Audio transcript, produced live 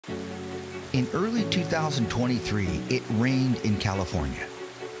In early 2023, it rained in California.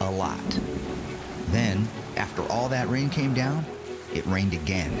 A lot. Then, after all that rain came down, it rained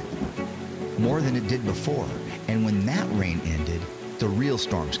again. More than it did before. And when that rain ended, the real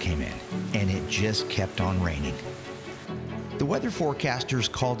storms came in, and it just kept on raining. The weather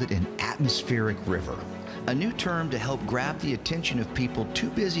forecasters called it an atmospheric river, a new term to help grab the attention of people too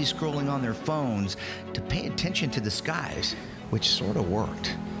busy scrolling on their phones to pay attention to the skies, which sort of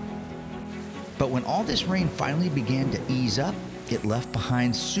worked. But when all this rain finally began to ease up, it left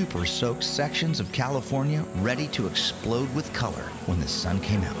behind super soaked sections of California ready to explode with color when the sun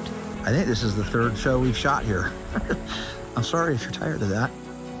came out. I think this is the third show we've shot here. I'm sorry if you're tired of that.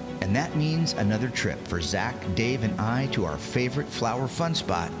 And that means another trip for Zack, Dave, and I to our favorite flower fun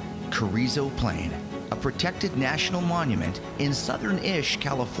spot, Carrizo Plain, a protected national monument in southern-ish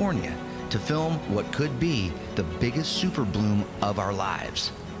California, to film what could be the biggest super bloom of our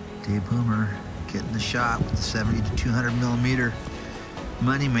lives. Dave Boomer getting the shot with the 70 to 200 millimeter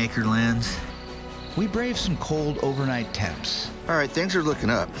moneymaker lens. We braved some cold overnight temps. All right, things are looking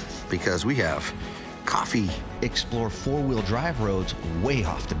up because we have coffee. Explore four-wheel drive roads way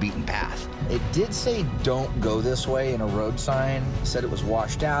off the beaten path. It did say don't go this way in a road sign. It said it was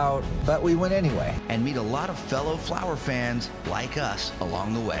washed out, but we went anyway. And meet a lot of fellow flower fans like us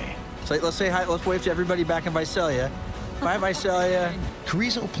along the way. So let's say hi, let's wave to everybody back in Visalia. Bye, Visalia.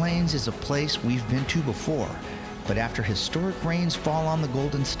 Carrizo Plains is a place we've been to before, but after historic rains fall on the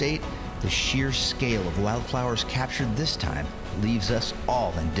Golden State, the sheer scale of wildflowers captured this time leaves us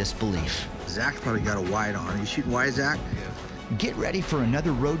all in disbelief. Zach's probably got a wide on. Are you shooting wide, Zach? Yeah. Get ready for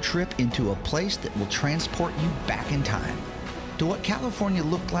another road trip into a place that will transport you back in time to what California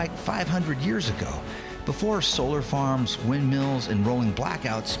looked like 500 years ago, before solar farms, windmills, and rolling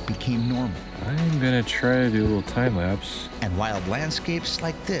blackouts became normal. I'm gonna try to do a little time lapse. And wild landscapes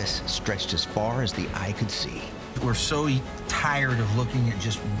like this stretched as far as the eye could see. We're so tired of looking at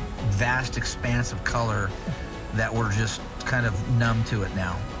just vast expanse of color that we're just kind of numb to it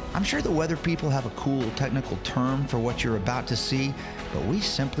now. I'm sure the weather people have a cool technical term for what you're about to see, but we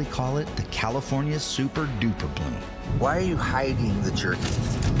simply call it the California Super Duper Bloom. Why are you hiding the jerky?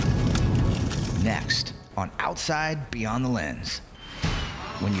 Next, on Outside Beyond the Lens.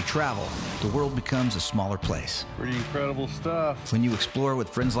 When you travel, the world becomes a smaller place. Pretty incredible stuff. When you explore with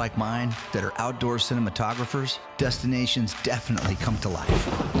friends like mine that are outdoor cinematographers, destinations definitely come to life.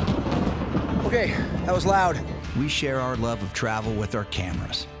 Okay, that was loud. We share our love of travel with our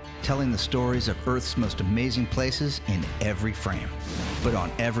cameras, telling the stories of Earth's most amazing places in every frame. But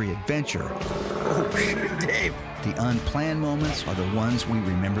on every adventure, Dave, the unplanned moments are the ones we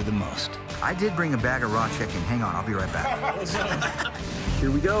remember the most. I did bring a bag of raw chicken. Hang on, I'll be right back.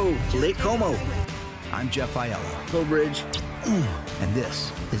 Here we go, Lake Como. I'm Jeff Aiello, Go Bridge. and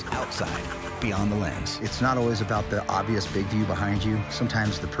this is Outside Beyond the Lens. It's not always about the obvious big view behind you.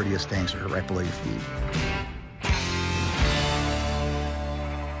 Sometimes the prettiest things are right below your feet.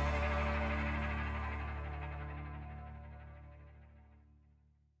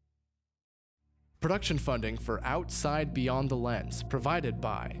 Production funding for Outside Beyond the Lens provided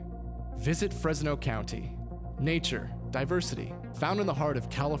by Visit Fresno County. Nature, diversity, found in the heart of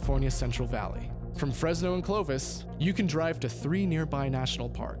California's Central Valley. From Fresno and Clovis, you can drive to 3 nearby national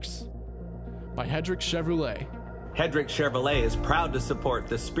parks. By Hedrick Chevrolet. Hedrick Chevrolet is proud to support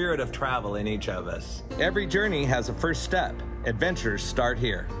the spirit of travel in each of us. Every journey has a first step. Adventures start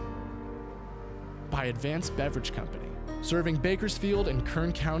here. By Advanced Beverage Company, serving Bakersfield and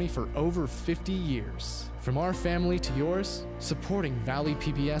Kern County for over 50 years. From our family to yours, supporting Valley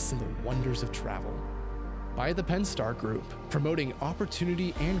PBS and the wonders of travel. By the Penstar Group, promoting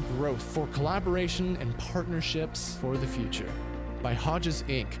opportunity and growth for collaboration and partnerships for the future. By Hodges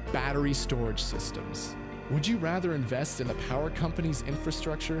Inc. Battery Storage Systems. Would you rather invest in the power company's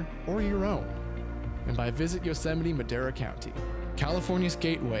infrastructure or your own? And by Visit Yosemite Madera County, California's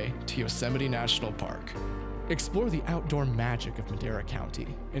gateway to Yosemite National Park. Explore the outdoor magic of Madera County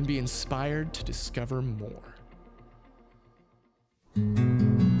and be inspired to discover more.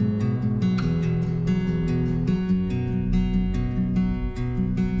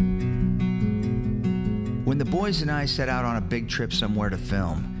 When the boys and I set out on a big trip somewhere to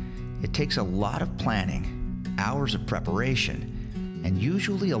film, it takes a lot of planning, hours of preparation, and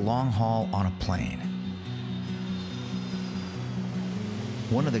usually a long haul on a plane.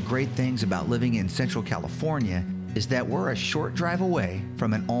 One of the great things about living in Central California is that we're a short drive away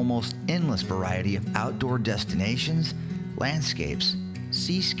from an almost endless variety of outdoor destinations, landscapes,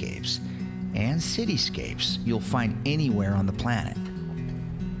 seascapes, and cityscapes you'll find anywhere on the planet.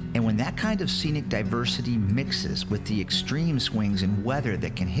 And when that kind of scenic diversity mixes with the extreme swings in weather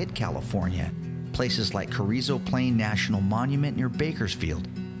that can hit California, places like Carrizo Plain National Monument near Bakersfield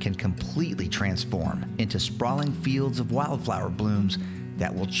can completely transform into sprawling fields of wildflower blooms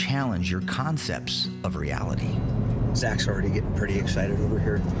that will challenge your concepts of reality. Zach's already getting pretty excited over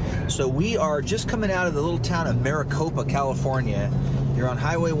here. So we are just coming out of the little town of Maricopa, California. You're on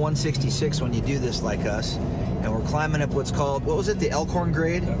Highway 166 when you do this like us. And we're climbing up what's called, what was it, the Elkhorn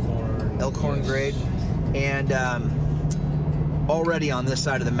Grade? Elkhorn Grade. And already on this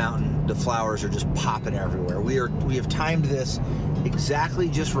side of the mountain, the flowers are just popping everywhere. We have timed this exactly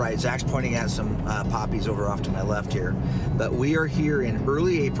just right. Zach's pointing at some poppies over off to my left here. But we are here in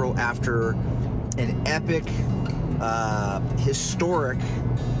early April after an epic, historic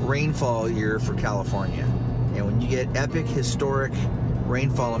rainfall year for California. And when you get epic, historic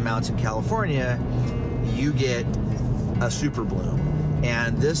rainfall amounts in California, you get a super bloom.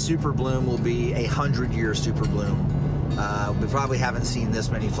 And this super bloom will be a 100-year super bloom. We probably haven't seen this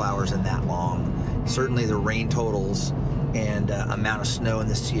many flowers in that long. Certainly the rain totals and amount of snow in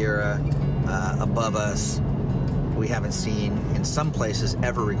the Sierra above us, we haven't seen in some places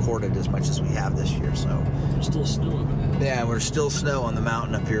ever recorded as much as we have this year. So There's still snow over there. yeah, there's still snow on the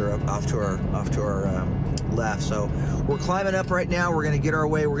mountain up here, off to our left. So we're climbing up right now. We're going to get our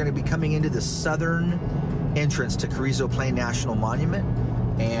way. We're going to be coming into the southern entrance to Carrizo Plain National Monument,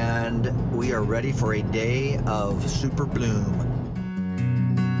 and we are ready for a day of super bloom.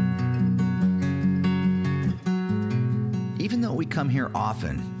 Even though we come here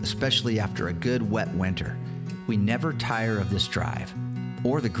often, especially after a good wet winter, we never tire of this drive,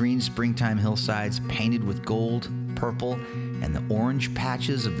 or the green springtime hillsides painted with gold, purple, and the orange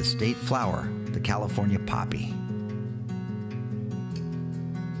patches of the state flower, the California poppy.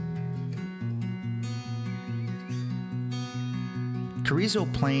 Carrizo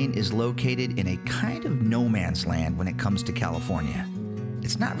Plain is located in a kind of no man's land when it comes to California.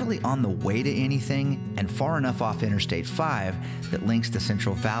 It's not really on the way to anything and far enough off Interstate 5 that links the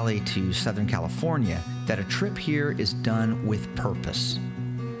Central Valley to Southern California that a trip here is done with purpose.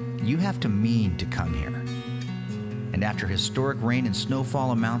 You have to mean to come here. And after historic rain and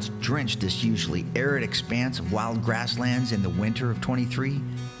snowfall amounts drenched this usually arid expanse of wild grasslands in the winter of '23,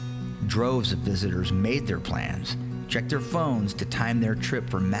 droves of visitors made their plans, checked their phones to time their trip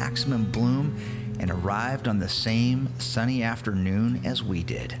for maximum bloom, and arrived on the same sunny afternoon as we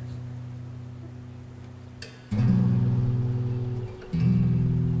did.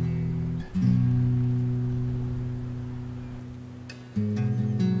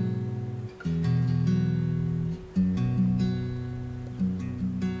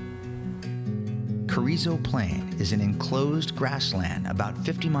 Carrizo Plain is an enclosed grassland about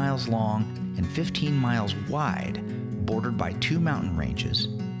 50 miles long and 15 miles wide, bordered by two mountain ranges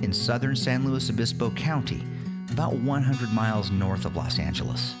in southern San Luis Obispo County, about 100 miles north of Los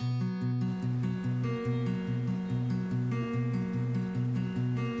Angeles.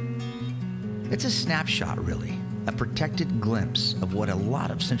 It's a snapshot, really, a protected glimpse of what a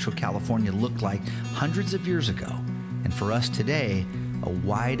lot of Central California looked like hundreds of years ago, and for us today, a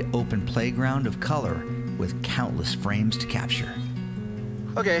wide open playground of color with countless frames to capture.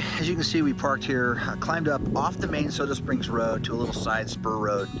 Okay, as you can see, we parked here, climbed up off the main Soda Springs Road to a little side spur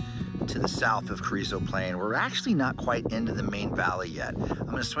road to the south of Carrizo Plain. We're actually not quite into the main valley yet. I'm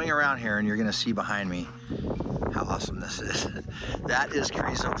gonna swing around here and you're gonna see behind me how awesome this is. That is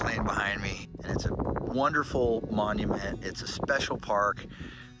Carrizo Plain behind me, and it's a wonderful monument. It's a special park.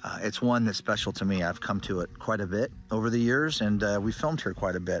 It's one that's special to me. I've come to it quite a bit over the years, and we filmed here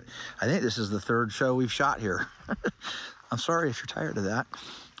quite a bit. I think this is the third show we've shot here. I'm sorry if you're tired of that,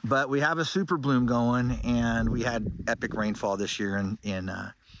 but we have a super bloom going, and we had epic rainfall this year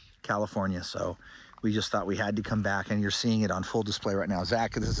in California, so we just thought we had to come back, and you're seeing it on full display right now.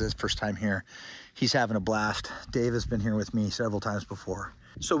 Zach, this is his first time here. He's having a blast. Dave has been here with me several times before.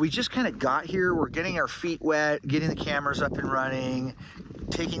 So we just kind of got here. We're getting our feet wet, getting the cameras up and running,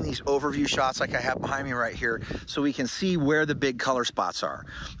 taking these overview shots like I have behind me right here so we can see where the big color spots are.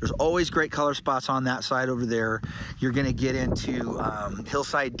 There's always great color spots on that side over there. You're gonna get into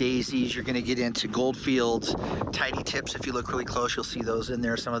hillside daisies, you're gonna get into gold fields, tidy tips. If you look really close, you'll see those in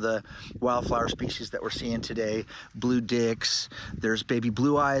there. Some of the wildflower species that we're seeing today, blue dicks. There's baby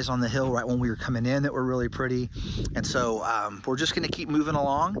blue eyes on the hill right when we were coming in that were really pretty. And so we're just gonna keep moving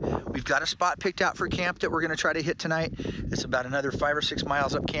along. We've got a spot picked out for camp that we're gonna try to hit tonight. It's about another 5 or 6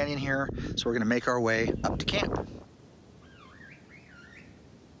 miles up canyon here, so we're gonna make our way up to camp.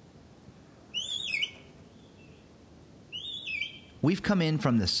 We've come in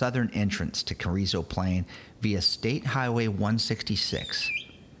from the southern entrance to Carrizo Plain via State Highway 166.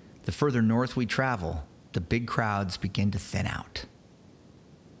 The further north we travel, the big crowds begin to thin out.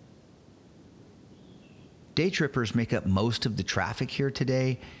 Day trippers make up most of the traffic here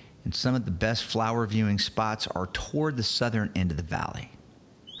today, and some of the best flower viewing spots are toward the southern end of the valley.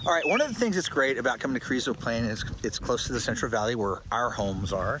 All right, one of the things that's great about coming to Carrizo Plain is it's close to the Central Valley where our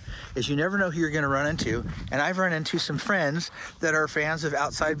homes are, is you never know who you're gonna run into. And I've run into some friends that are fans of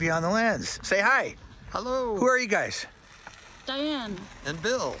Outside Beyond the Lens. Say hi. Hello. Who are you guys? Diane. And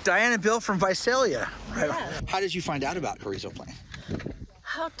Bill. Diane and Bill from Visalia. Right. Yes. How did you find out about Carrizo Plain?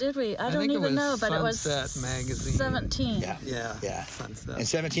 How did we? I don't think it even was know, but it was Sunset Magazine. 17. Yeah. Sunset. And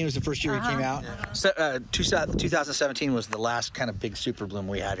 17 was the first year we came out. Yeah. 2017 was the last kind of big super bloom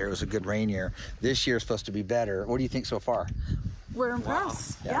we had here. It was a good rain year. This year is supposed to be better. What do you think so far? We're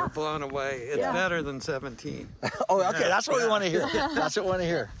impressed. We're blown away. It's better than 17. Oh, okay. That's what we want to hear. That's what we want to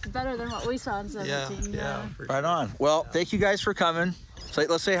hear. It's better than what we saw in 17. Yeah. For Right on. Well, thank you guys for coming. So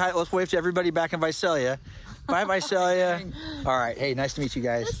let's say hi. Let's wave to everybody back in Visalia. Bye, Visalia. All right. Hey, nice to meet you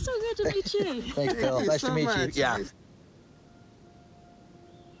guys. It's so good to meet you. Thanks, Bill. you Nice so to meet much. you. Yeah.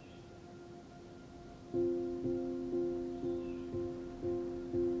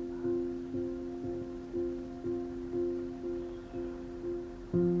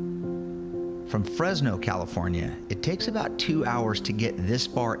 From Fresno, California, it takes about 2 hours to get this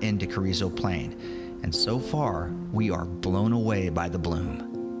far into Carrizo Plain, and so far, we are blown away by the bloom.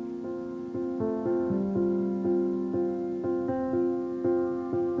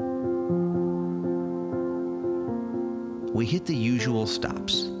 We hit the usual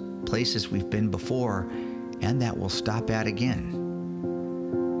stops, places we've been before, and that we'll stop at again.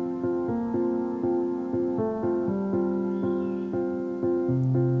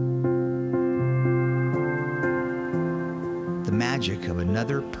 The magic of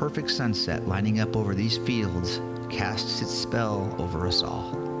another perfect sunset lining up over these fields casts its spell over us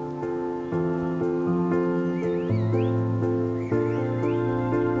all.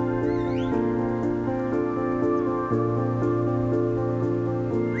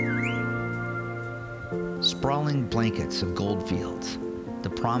 Sprawling blankets of gold fields, the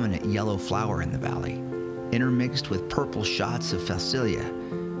prominent yellow flower in the valley, intermixed with purple shots of Phacelia,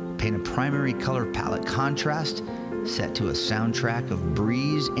 paint a primary color palette contrast set to a soundtrack of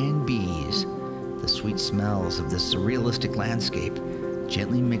breeze and bees, the sweet smells of this surrealistic landscape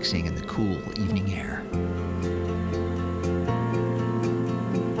gently mixing in the cool evening air.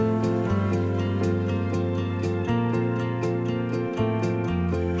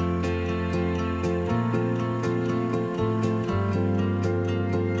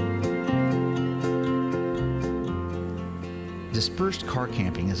 Dispersed car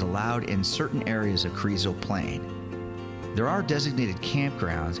camping is allowed in certain areas of Carrizo Plain. There are designated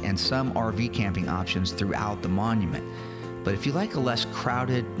campgrounds and some RV camping options throughout the monument, but if you like a less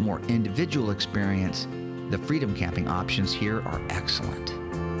crowded, more individual experience, the freedom camping options here are excellent.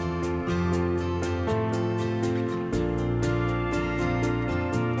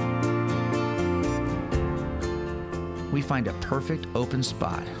 We find a perfect open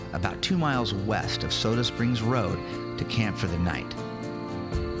spot about 2 miles west of Soda Springs Road to camp for the night.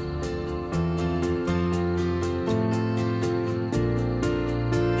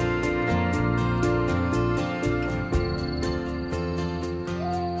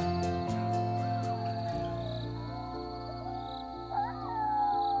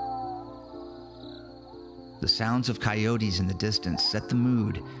 The sounds of coyotes in the distance set the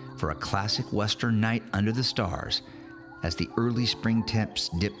mood for a classic western night under the stars as the early spring temps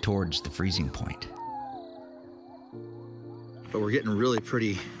dip towards the freezing point. But we're getting really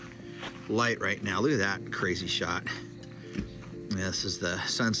pretty light right now. Look at that crazy shot. Yeah, this is the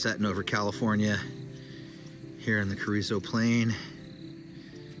sun setting over California here in the Carrizo Plain.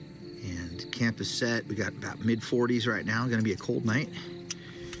 And camp is set. We got about mid 40s right now. Gonna be a cold night.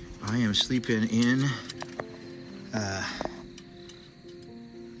 I am sleeping in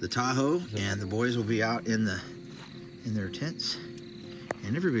the Tahoe, and the boys will be out in their tents.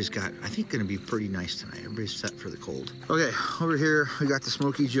 And everybody's got, I think, gonna be pretty nice tonight. Everybody's set for the cold. Okay, over here, we got the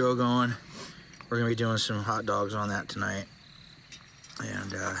Smoky Joe going. We're gonna be doing some hot dogs on that tonight.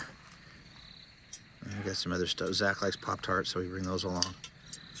 And we got some other stuff. Zach likes Pop-Tarts, so we bring those along.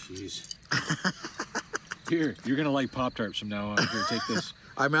 Jeez. Here, you're gonna like Pop-Tarts from now on. Here, take this.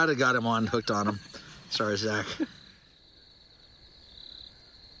 I might have got him hooked on them. Sorry, Zach.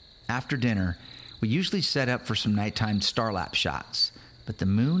 After dinner, we usually set up for some nighttime starlap shots, but the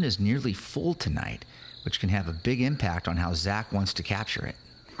moon is nearly full tonight, which can have a big impact on how Zack wants to capture it.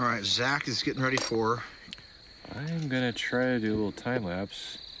 All right, Zach is getting ready for... I'm gonna try to do a little time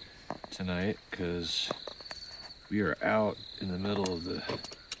lapse tonight because we are out in the middle of the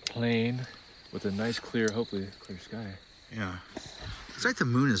plain with a nice clear, hopefully clear sky. Yeah. It's like the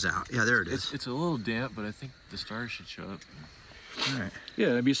moon is out. Yeah, there it is. It's a little damp, but I think the stars should show up. All right. Yeah,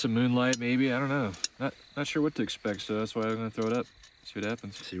 maybe some moonlight, maybe. I don't know. Not sure what to expect, so that's why I'm gonna throw it up. See what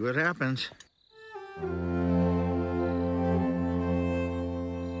happens. See what happens.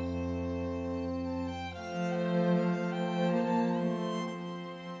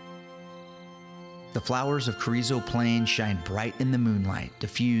 The flowers of Carrizo Plain shine bright in the moonlight,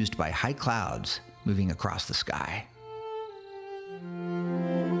 diffused by high clouds moving across the sky.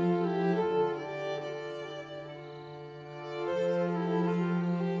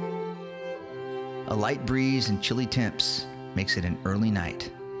 A light breeze and chilly temps makes it an early night.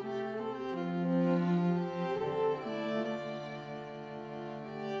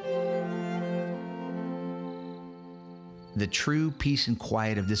 The true peace and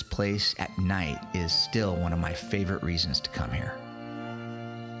quiet of this place at night is still one of my favorite reasons to come here.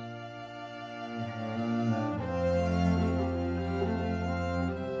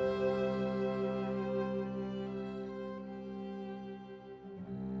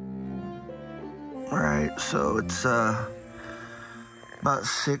 All right, so it's about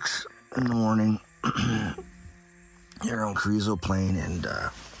 6 in the morning here on Carrizo Plain, and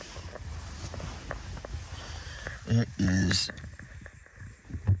it is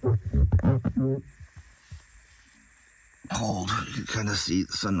cold. You can kind of see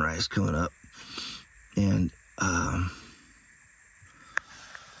the sunrise coming up, and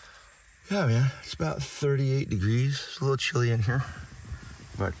yeah, man, it's about 38 degrees. It's a little chilly in here,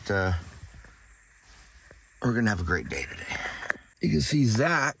 but we're gonna have a great day today. You can see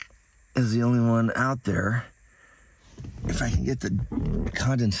Zack is the only one out there. If I can get the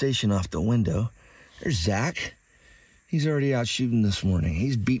condensation off the window. There's Zack. He's already out shooting this morning.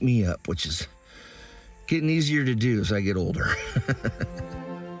 He's beat me up, which is getting easier to do as I get older.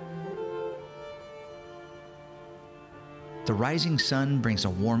 The rising sun brings a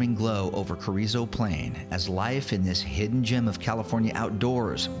warming glow over Carrizo Plain as life in this hidden gem of California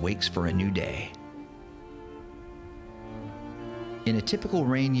outdoors wakes for a new day. In a typical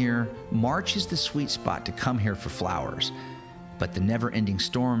rain year, March is the sweet spot to come here for flowers, but the never-ending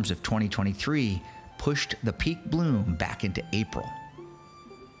storms of 2023 pushed the peak bloom back into April.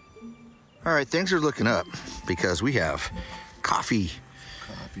 All right, things are looking up because we have coffee.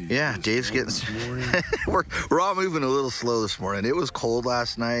 Yeah, Dave's getting. we're all moving a little slow this morning. It was cold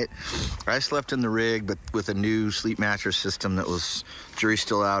last night. I slept in the rig, but with a new sleep mattress system that was jury's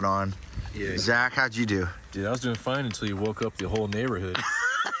still out on. Yeah. Zack, how'd you do? Dude, I was doing fine until you woke up the whole neighborhood.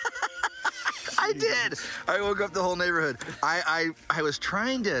 I did. I woke up the whole neighborhood. I was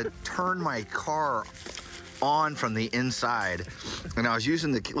trying to turn my car on from the inside, and I was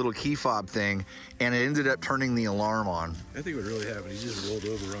using the little key fob thing, and it ended up turning the alarm on. I think what really happened, he just rolled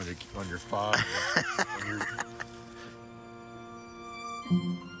over on your fob.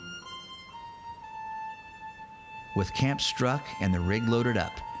 With camp struck and the rig loaded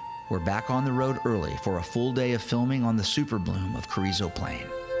up, we're back on the road early for a full day of filming on the super bloom of Carrizo Plain.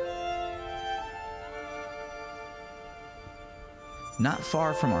 Not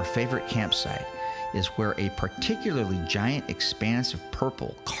far from our favorite campsite is where a particularly giant expanse of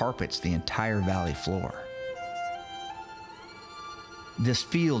purple carpets the entire valley floor. This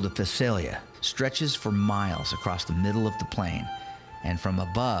field of Phacelia stretches for miles across the middle of the plain, and from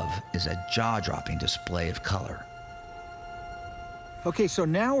above is a jaw-dropping display of color. Okay, so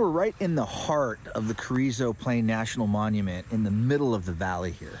now we're right in the heart of the Carrizo Plain National Monument, in the middle of the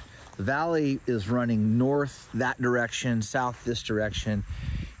valley here. The valley is running north that direction, south this direction,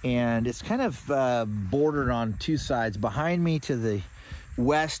 and it's kind of bordered on two sides. Behind me to the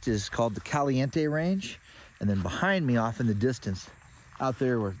west is called the Caliente Range, and then behind me off in the distance, out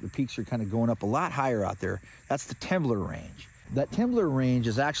there where the peaks are kind of going up a lot higher out there, that's the Tembler Range. That Tembler Range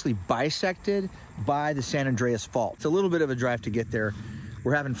is actually bisected by the San Andreas Fault. It's a little bit of a drive to get there.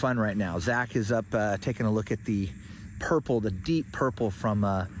 We're having fun right now. Zack is up taking a look at the purple, the deep purple from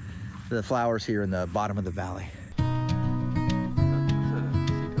the flowers here in the bottom of the valley.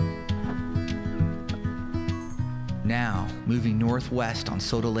 Now, moving northwest on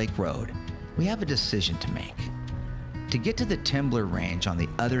Soda Lake Road, we have a decision to make. To get to the Tembler Range on the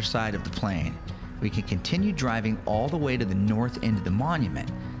other side of the plain, we can continue driving all the way to the north end of the monument,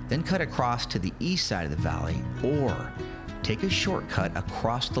 then cut across to the east side of the valley, or take a shortcut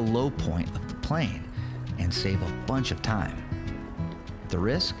across the low point of the plain and save a bunch of time. The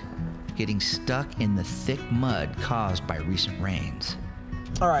risk? Getting stuck in the thick mud caused by recent rains.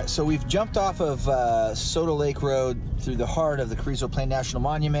 All right, so we've jumped off of Soda Lake Road through the heart of the Carrizo Plain National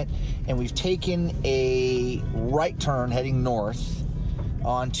Monument, and we've taken a right turn heading north.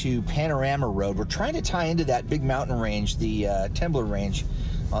 onto Panorama Road. We're trying to tie into that big mountain range, the Tembler Range,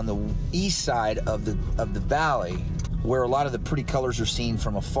 on the east side of the valley, where a lot of the pretty colors are seen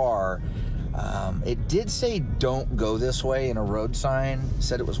from afar. It did say don't go this way in a road sign. It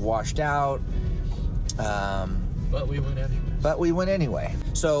said it was washed out. But we went anyway. But we went anyway.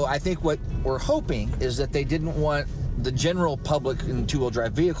 So I think what we're hoping is that they didn't want the general public in two-wheel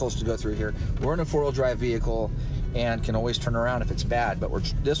drive vehicles to go through here. We're in a four-wheel drive vehicle and can always turn around if it's bad, but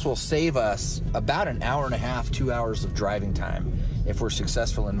this will save us about an hour and a half, 2 hours of driving time if we're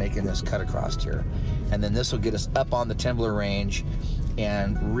successful in making this cut across here. And then this will get us up on the Tembler Range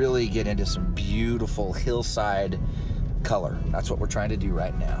and really get into some beautiful hillside color. That's what we're trying to do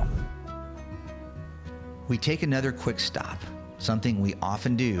right now. We take another quick stop, something we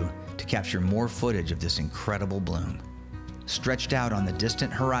often do to capture more footage of this incredible bloom. Stretched out on the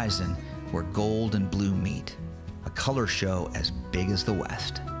distant horizon where gold and blue meet, a color show as big as the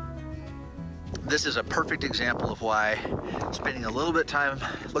West. This is a perfect example of why spending a little bit of time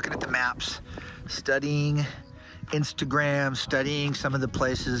looking at the maps, studying Instagram, studying some of the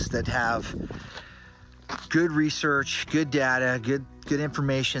places that have good research, good data, good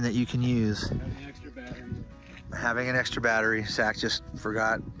information that you can use. Having an extra battery. Zack just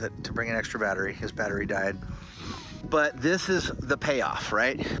forgot to bring an extra battery. His battery died. But this is the payoff,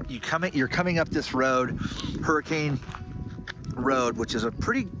 right? You're coming up this road, Hurricane Road, which is a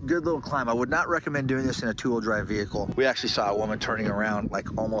pretty good little climb. I would not recommend doing this in a two-wheel drive vehicle. We actually saw a woman turning around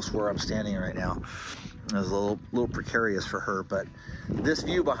like almost where I'm standing right now. It was a little precarious for her, but this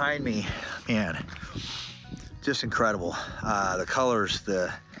view behind me, man, just incredible. The colors,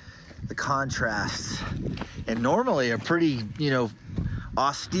 the contrasts, and normally a pretty,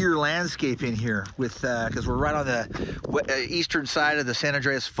 austere landscape in here with, because we're right on the eastern side of the San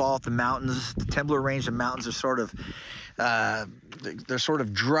Andreas Fault, the mountains, the Tembler Range. The mountains are sort of, they're sort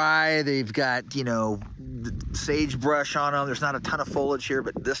of dry. They've got, sagebrush on them. There's not a ton of foliage here,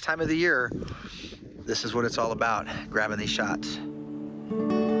 but this time of the year, this is what it's all about, grabbing these shots.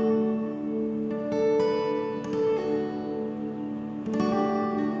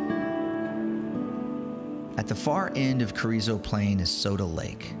 At the far end of Carrizo Plain is Soda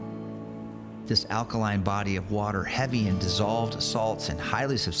Lake. This alkaline body of water, heavy in dissolved salts and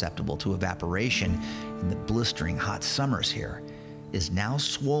highly susceptible to evaporation in the blistering hot summers here, is now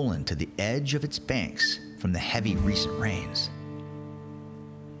swollen to the edge of its banks from the heavy recent rains.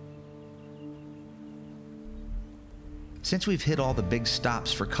 Since we've hit all the big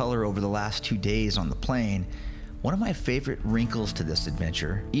stops for color over the last 2 days on the plain, one of my favorite wrinkles to this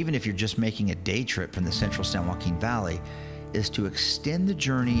adventure, even if you're just making a day trip from the central San Joaquin Valley, is to extend the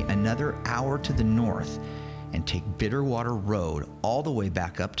journey another hour to the north and take Bitterwater Road all the way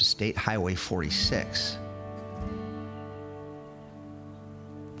back up to State Highway 46.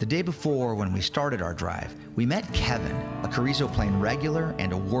 The day before, when we started our drive, we met Kevin, a Carrizo Plain regular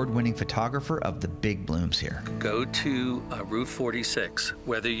and award-winning photographer of the big blooms here. Go to Route 46,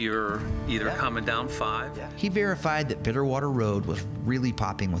 whether you're either coming down 5. He verified that Bitterwater Road was really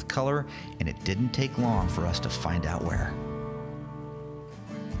popping with color, and it didn't take long for us to find out where.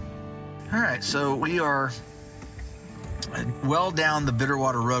 All right, so we are well down the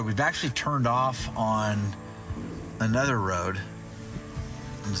Bitterwater Road. We've actually turned off on another road.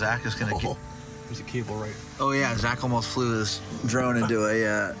 And Zack is going to get... There's a cable right. Oh, yeah, Zack almost flew his drone into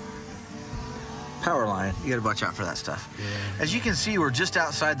a power line. You got to watch out for that stuff. Yeah. As you can see, we're just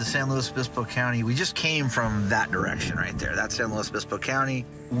outside the San Luis Obispo County. We just came from that direction right there. That's San Luis Obispo County.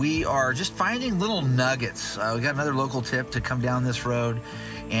 We are just finding little nuggets. We got another local tip to come down this road.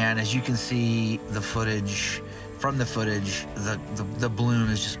 And as you can see, the footage, the bloom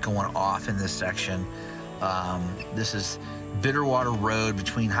is just going off in this section. This is Bitterwater Road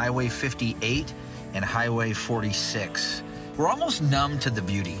between Highway 58 and Highway 46. We're almost numb to the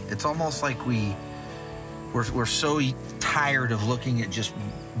beauty. It's almost like we're so tired of looking at just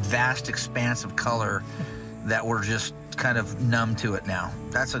vast expanse of color that we're just kind of numb to it now.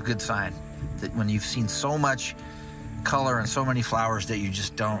 That's a good sign, that when you've seen so much color and so many flowers that you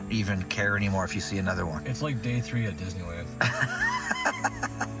just don't even care anymore if you see another one. It's like day 3 at Disneyland.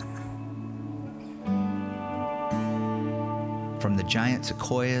 From the giant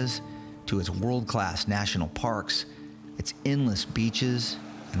sequoias to its world-class national parks, its endless beaches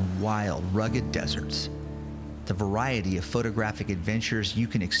and wild, rugged deserts, the variety of photographic adventures you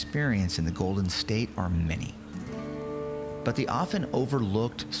can experience in the Golden State are many. But the often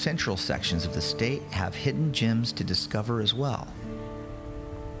overlooked central sections of the state have hidden gems to discover as well.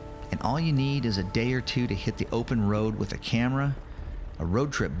 And all you need is a day or two to hit the open road with a camera, a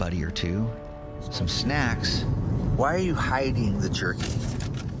road trip buddy or two, some snacks. Why are you hiding the jerky?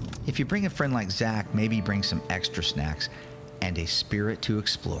 If you bring a friend like Zack, maybe bring some extra snacks and a spirit to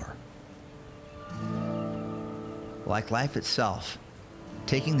explore. Like life itself,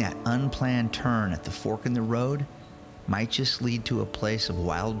 taking that unplanned turn at the fork in the road might just lead to a place of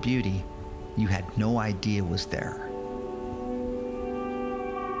wild beauty you had no idea was there.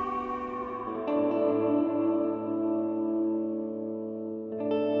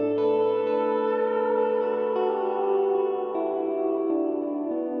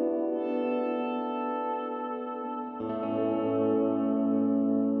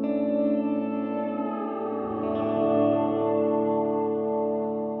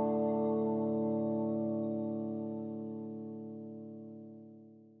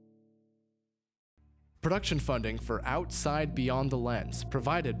 Production funding for Outside Beyond the Lens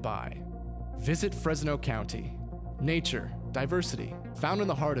provided by Visit Fresno County. Nature, diversity, found in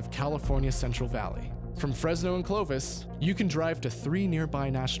the heart of California's Central Valley. From Fresno and Clovis, you can drive to 3 nearby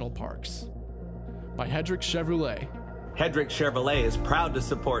national parks. By Hedrick Chevrolet. Hedrick Chevrolet is proud to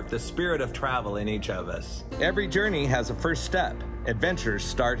support the spirit of travel in each of us. Every journey has a first step. Adventures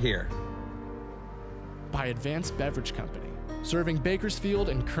start here. By Advanced Beverage Company, serving Bakersfield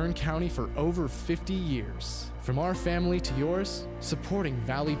and Kern County for over 50 years. From our family to yours, supporting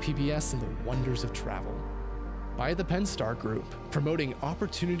Valley PBS and the wonders of travel. By the Penstar Group, promoting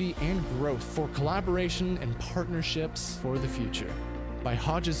opportunity and growth for collaboration and partnerships for the future. By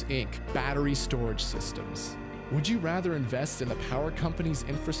Hodges Inc., battery storage systems. Would you rather invest in the power company's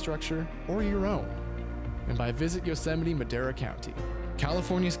infrastructure or your own? And by Visit Yosemite Madera County,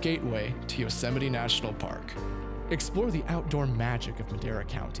 California's gateway to Yosemite National Park. Explore the outdoor magic of Madera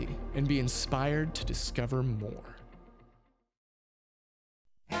County and be inspired to discover more.